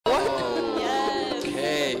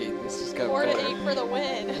up 4 to there. 8 for the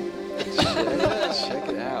win. Check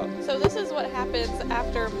it out. So this is what happens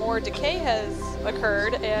after more decay has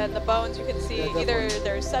occurred, and the bones, you can see either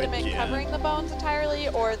there's sediment covering the bones entirely,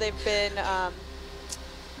 or they've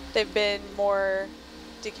been more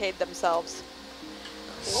decayed themselves.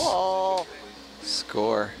 Cool.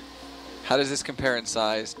 Score. How does this compare in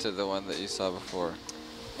size to the one that you saw before?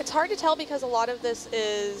 It's hard to tell because a lot of this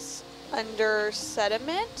is under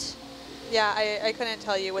sediment. Yeah, I couldn't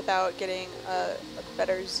tell you without getting a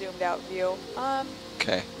better zoomed out view.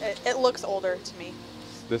 Okay. It looks older to me.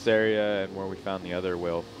 This area and where we found the other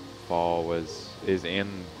whale fall is in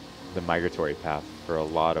the migratory path for a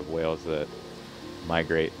lot of whales that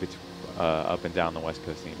migrate up and down the west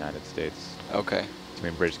coast of the United States. Okay.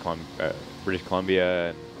 Between British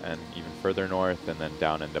Columbia and even further north, and then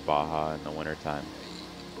down into Baja in the wintertime.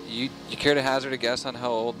 You care to hazard a guess on how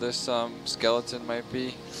old this skeleton might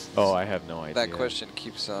be? Oh, I have no idea. That question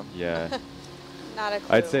keeps Yeah. Not a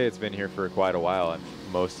clue. I'd say it's been here for quite a while, and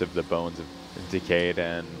most of the bones have decayed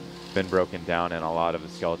and been broken down, and a lot of the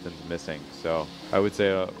skeletons missing. So I would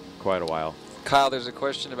say quite a while. Kyle, there's a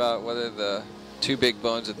question about whether the two big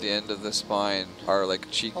bones at the end of the spine are like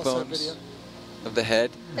cheekbones of the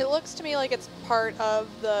head. It looks to me like it's part of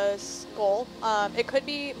the skull. It could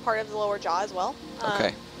be part of the lower jaw as well.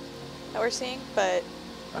 Okay. That we're seeing, but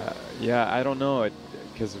yeah, I don't know,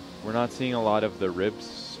 because we're not seeing a lot of the ribs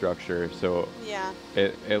structure, so yeah,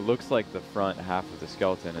 it looks like the front half of the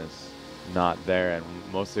skeleton is not there, and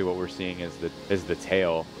mostly what we're seeing is the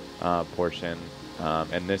tail portion,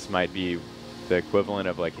 and this might be the equivalent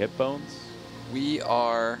of like hip bones. We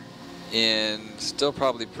are in still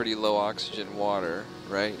probably pretty low oxygen water,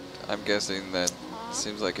 right? I'm guessing that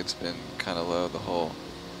seems like it's been kind of low the whole.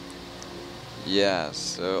 Yeah,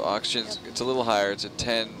 so oxygen, it's a little higher. It's at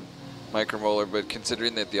 10 micromolar, but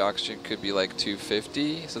considering that the oxygen could be like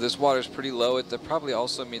 250, so this water is pretty low. That probably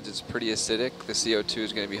also means it's pretty acidic. The CO2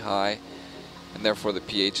 is going to be high, and therefore the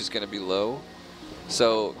pH is going to be low.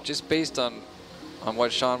 So just based on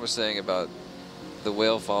what Sean was saying about the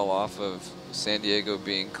whale fall off of San Diego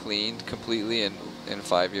being cleaned completely in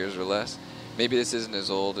 5 years or less, maybe this isn't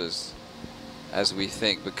as old as we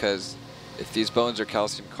think, because if these bones are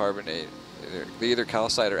calcium carbonate, they're either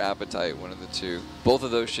calcite or apatite, one of the two. Both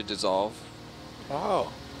of those should dissolve.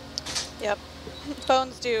 Oh. Yep.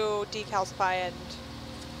 Bones do decalcify and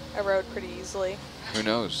erode pretty easily. Who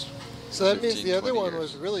knows? So that means 15, the other 20 one years.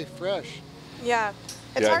 was really fresh. Yeah.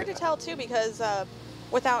 It's Yeah. hard to tell too, because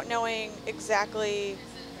without knowing exactly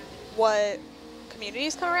what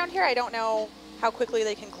communities come around here, I don't know how quickly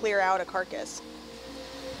they can clear out a carcass.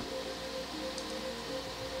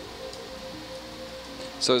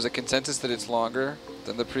 So is the consensus that it's longer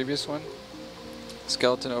than the previous one?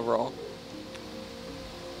 Skeleton overall?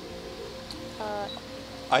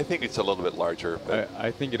 I think it's a little bit larger. But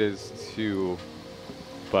I think it is too,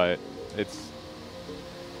 but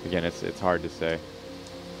again, it's hard to say.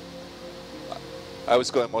 I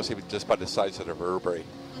was going mostly just by the size of the vertebrae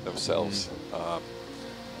themselves.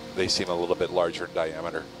 They seem a little bit larger in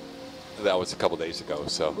diameter. That was a couple days ago.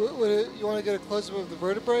 So You want to get a close-up of the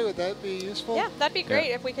vertebrae? Would that be useful? Yeah, that'd be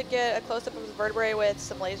great if we could get a close-up of the vertebrae with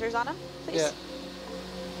some lasers on them, please. Yeah.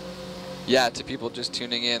 Yeah, to people just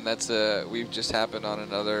tuning in, we've just happened on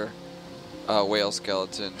another whale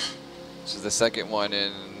skeleton. This is the second one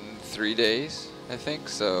in 3 days, I think.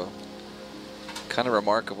 So kind of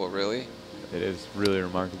remarkable, really. It is really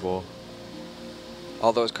remarkable.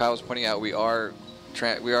 Although, as Kyle was pointing out, we are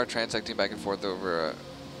transecting back and forth over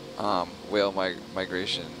a whale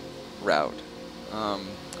migration route.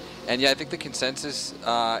 And yeah, I think the consensus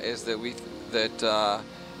is that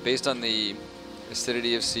based on the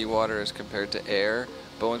acidity of seawater as compared to air,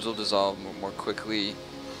 bones will dissolve more quickly,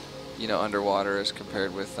 underwater as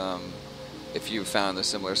compared with if you found a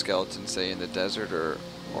similar skeleton, say, in the desert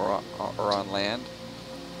or on land.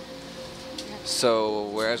 So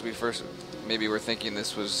whereas we first maybe were thinking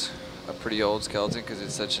this was a pretty old skeleton because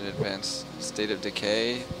it's such an advanced state of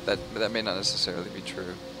decay, that may not necessarily be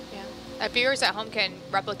true. Yeah. Viewers at home can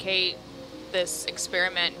replicate this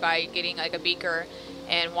experiment by getting like a beaker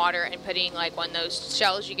and water and putting like one of those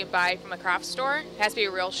shells you can buy from a craft store. It has to be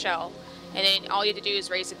a real shell. And then all you have to do is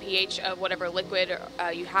raise the pH of whatever liquid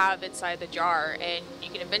you have inside the jar, and you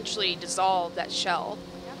can eventually dissolve that shell.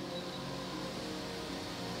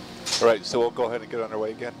 all right, so we'll go ahead and get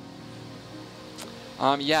underway again.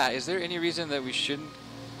 Yeah, is there any reason that we shouldn't,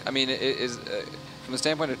 from the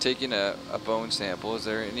standpoint of taking a bone sample, is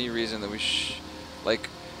there any reason that we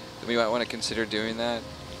might want to consider doing that,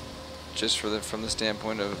 just from the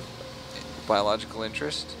standpoint of biological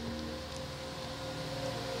interest?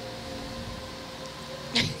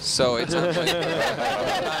 So it's unlikely.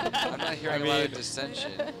 I'm not hearing a lot of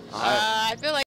dissension. I feel like